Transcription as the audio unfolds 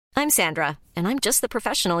I'm Sandra, and I'm just the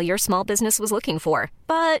professional your small business was looking for.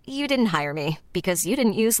 But you didn't hire me because you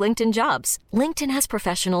didn't use LinkedIn Jobs. LinkedIn has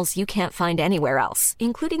professionals you can't find anywhere else,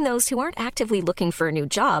 including those who aren't actively looking for a new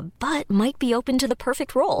job, but might be open to the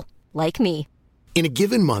perfect role, like me. In a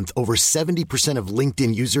given month, over 70% of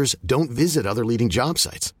LinkedIn users don't visit other leading job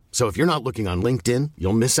sites. So if you're not looking on LinkedIn,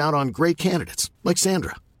 you'll miss out on great candidates like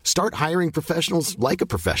Sandra. Start hiring professionals like a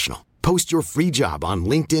professional. Post your free job on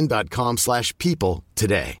linkedin.com/people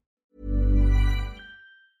today.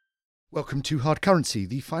 Welcome to Hard Currency,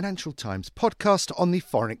 the Financial Times podcast on the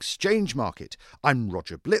foreign exchange market. I'm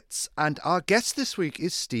Roger Blitz, and our guest this week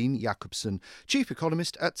is Steen Jacobsen, Chief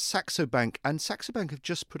Economist at Saxo Bank. And Saxo Bank have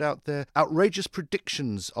just put out their outrageous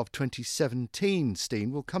predictions of 2017,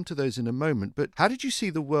 Steen. We'll come to those in a moment. But how did you see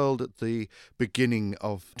the world at the beginning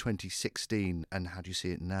of 2016, and how do you see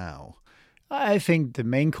it now? I think the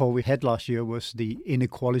main call we had last year was the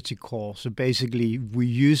inequality call. So basically, we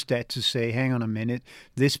used that to say, hang on a minute,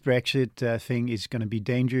 this Brexit thing is going to be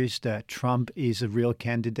dangerous, that Trump is a real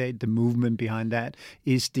candidate. The movement behind that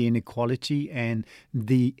is the inequality and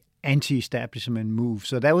the anti-establishment move.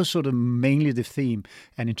 So that was sort of mainly the theme.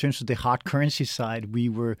 And in terms of the hard currency side, we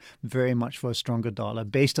were very much for a stronger dollar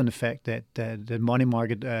based on the fact that the money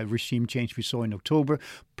market regime change we saw in October,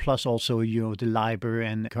 plus also, the LIBOR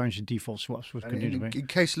and currency default swaps was continuing. In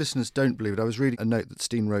case listeners don't believe it, I was reading a note that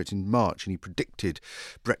Steen wrote in March and he predicted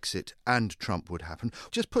Brexit and Trump would happen.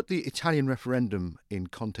 Just put the Italian referendum in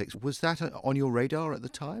context. Was that on your radar at the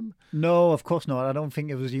time? No, of course not. I don't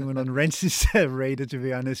think it was even on Renzi's radar, to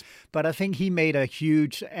be honest. But I think he made a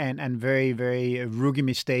huge and very, very rookie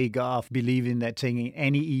mistake of believing that taking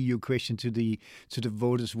any EU question to the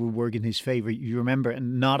voters will work in his favor. You remember,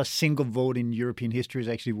 not a single vote in European history has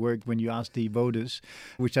actually worked when you ask the voters,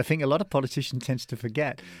 which I think a lot of politicians tend to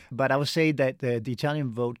forget. But I would say that the Italian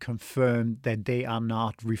vote confirmed that they are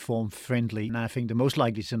not reform-friendly. And I think the most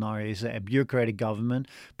likely scenario is a bureaucratic government,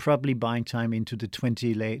 probably buying time into the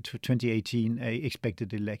 2018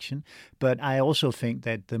 expected election. But I also think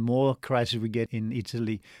that the more crisis we get in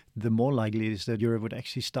Italy, the more likely it is that Europe would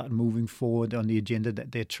actually start moving forward on the agenda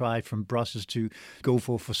that they tried from Brussels to go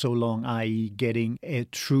for so long, i.e. getting a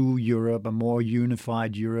true Europe, a more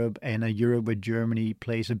unified Europe, and a Europe where Germany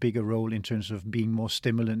plays a bigger role in terms of being more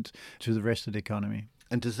stimulant to the rest of the economy.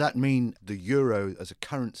 And does that mean the euro as a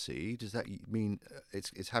currency, does that mean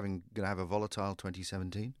it's going to have a volatile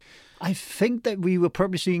 2017? I think that we were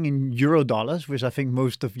probably seeing in euro dollars, which I think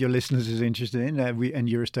most of your listeners is interested in, and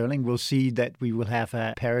euro sterling, we'll see that we will have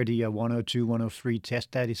a parity, a 102, 103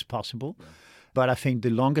 test. That is possible. Yeah. But I think the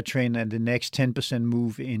longer trend and the next 10%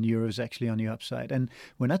 move in euro is actually on the upside. And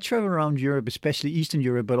when I travel around Europe, especially Eastern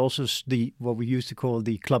Europe, but also what we used to call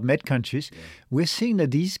the Club Med countries, we're seeing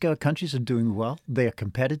that these countries are doing well. They are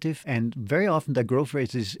competitive, and very often their growth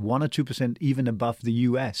rate is 1 or 2% even above the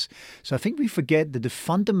US. So I think we forget that the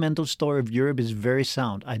fundamental story of Europe is very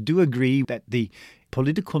sound. I do agree that the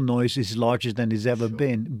political noise is larger than it's ever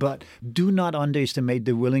been, but do not underestimate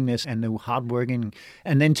the willingness and the hard working.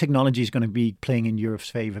 And then technology is going to be playing in Europe's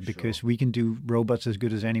favor because we can do robots as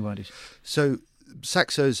good as anybody's. So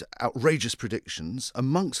Saxo's outrageous predictions,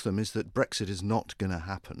 amongst them is that Brexit is not going to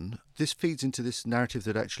happen. This feeds into this narrative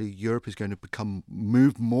that actually Europe is going to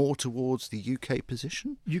move more towards the UK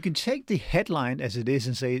position? You can take the headline as it is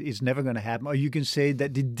and say it's never going to happen, or you can say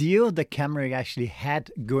that the deal that Cameron actually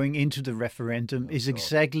had going into the referendum is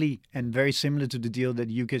exactly and very similar to the deal that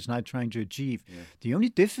the UK is now trying to achieve. Yeah. The only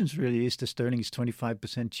difference really is the sterling is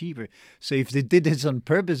 25% cheaper. So if they did this on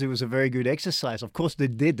purpose, it was a very good exercise. Of course, they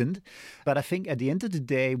didn't. But I think at the end of the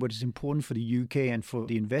day, what is important for the UK and for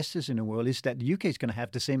the investors in the world is that the UK is going to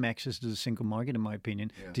have the same access to the single market, in my opinion,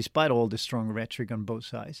 despite all the strong rhetoric on both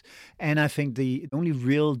sides. And I think the only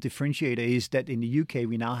real differentiator is that in the UK,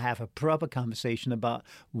 we now have a proper conversation about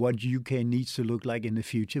what UK needs to look like in the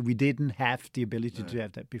future. We didn't have the ability to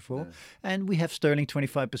have that before. And we have sterling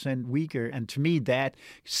 25% weaker. And to me, that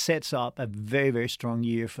sets up a very, very strong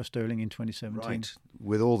year for sterling in 2017. Right,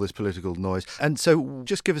 with all this political noise. And so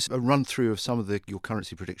just give us a run through of some of your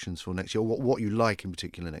currency predictions for next year, what you like in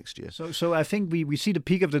particular next year. So I think we see the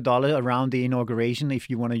peak of the dollar around the inauguration, if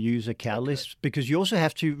you want to use a catalyst, because you also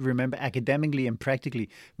have to remember academically and practically,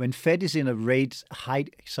 when Fed is in a rate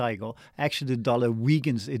hike cycle, actually the dollar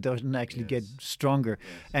weakens. It doesn't actually get stronger.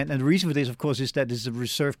 And the reason for this, of course, is that it's a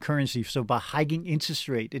reserve currency. So by hiking interest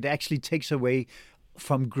rate, it actually takes away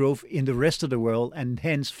from growth in the rest of the world, and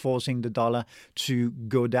hence forcing the dollar to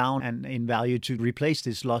go down and in value to replace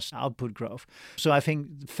this lost output growth. So I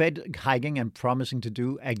think Fed hiking and promising to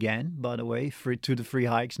do again, by the way, 2 to 3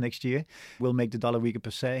 hikes next year will make the dollar weaker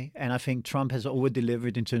per se. And I think Trump has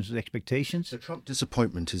over-delivered in terms of expectations. The Trump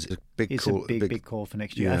disappointment is a big it's call. It's a big call for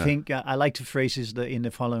next year. Yeah. I think I like to phrase this in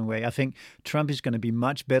the following way. I think Trump is going to be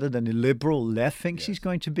much better than the liberal left thinks he's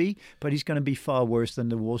going to be, but he's going to be far worse than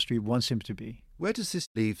the Wall Street wants him to be. Where does this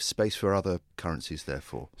leave space for other currencies,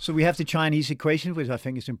 therefore? So we have the Chinese equation, which I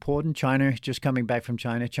think is important. China, just coming back from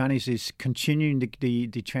China, China is continuing the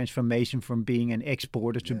transformation from being an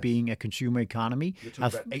exporter to being a consumer economy. You're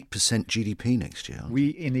talking about 8% GDP next year, aren't we,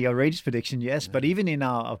 in the outrageous prediction, yes, but even in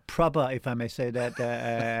our proper, if I may say that,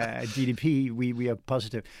 GDP, we are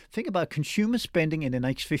positive. Think about consumer spending in the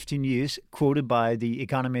next 15 years, quoted by the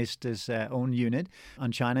Economist's own unit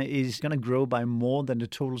on China, is going to grow by more than the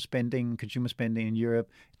total spending, consumer spending in Europe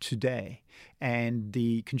today. And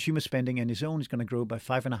the consumer spending on its own is going to grow by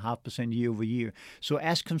 5.5% year over year. So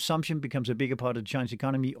as consumption becomes a bigger part of the Chinese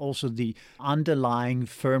economy, also the underlying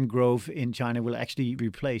firm growth in China will actually be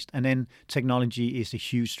replaced. And then technology is a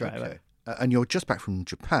huge driver. Okay. And you're just back from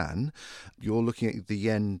Japan. You're looking at the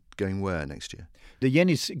yen going where next year? The yen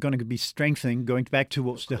is going to be strengthening, going back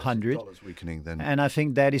towards the 100. The dollar's weakening then. And I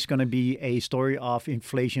think that is going to be a story of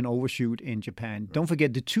inflation overshoot in Japan. Right. Don't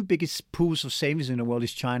forget, the two biggest pools of savings in the world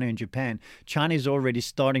is China and Japan. China is already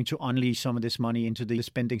starting to unleash some of this money into the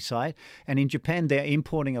spending side. And in Japan, they're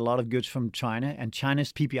importing a lot of goods from China. And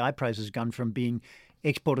China's PPI price has gone from being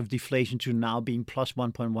export of deflation to now being plus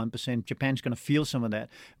 1.1%. Japan's going to feel some of that.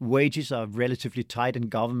 Wages are relatively tight and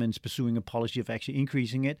government's pursuing a policy of actually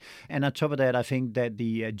increasing it. And on top of that, I think that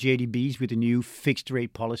the JDBs with the new fixed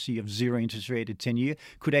rate policy of zero interest rate at 10 year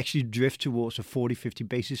could actually drift towards a 40, 50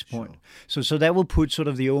 basis point. Sure. So that will put sort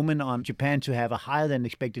of the omen on Japan to have a higher than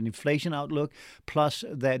expected inflation outlook, plus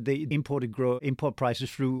that the import prices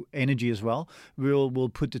through energy as well will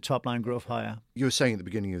put the top line growth higher. You were saying at the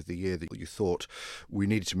beginning of the year that you thought we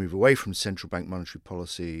needed to move away from central bank monetary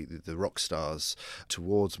policy, the rock stars,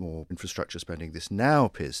 towards more infrastructure spending. This now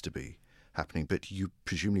appears to be happening, but you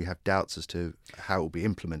presumably have doubts as to how it will be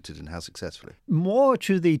implemented and how successfully. More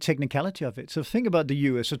to the technicality of it. So think about the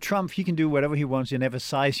US. So Trump, he can do whatever he wants in whatever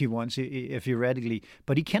size he wants, theoretically,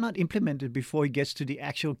 but he cannot implement it before he gets to the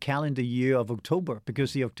actual calendar year of October,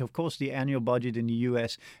 because of course the annual budget in the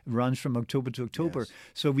US runs from October to October. Yes.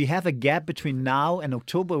 So we have a gap between now and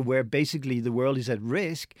October where basically the world is at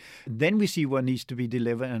risk. Then we see what needs to be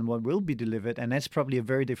delivered and what will be delivered, and that's probably a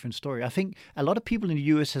very different story. I think a lot of people in the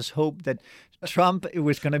US has hoped that Trump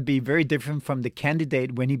was going to be very different from the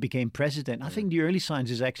candidate when he became president. I think the early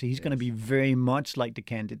signs is actually he's going to be very much like the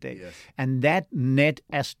candidate. Yes. And that net,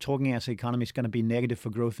 as talking as an economy, is going to be negative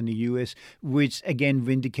for growth in the U.S., which again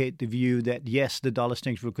vindicate the view that, yes, the dollar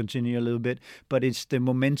strength will continue a little bit, but it's the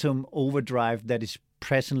momentum overdrive that is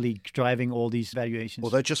presently driving all these valuations.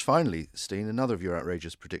 Although just finally, Steen, another of your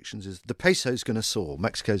outrageous predictions is the peso is going to soar.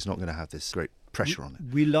 Mexico's not going to have this great pressure on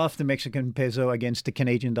it. We love the Mexican peso against the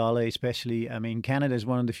Canadian dollar, especially. I mean, Canada is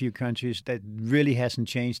one of the few countries that really hasn't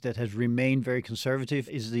changed, that has remained very conservative,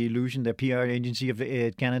 is the illusion the PR agency of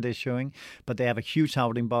Canada is showing. But they have a huge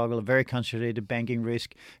housing embargo, a very concentrated banking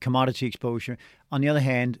risk, commodity exposure. On the other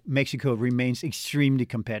hand, Mexico remains extremely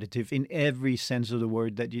competitive in every sense of the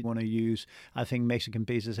word that you want to use. I think Mexican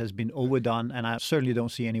pesos has been overdone, and I certainly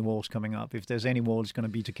don't see any walls coming up. If there's any wall, it's going to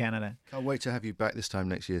be to Canada. Can't wait to have you back this time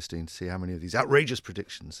next year, Steen, to see how many of these outrageous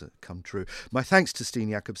predictions come true. My thanks to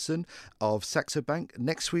Steen Jakobsen of Saxo Bank.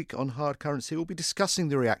 Next week on Hard Currency, we'll be discussing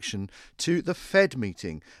the reaction to the Fed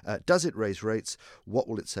meeting. Does it raise rates? What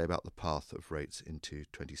will it say about the path of rates into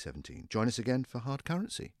 2017? Join us again for Hard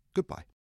Currency. Goodbye.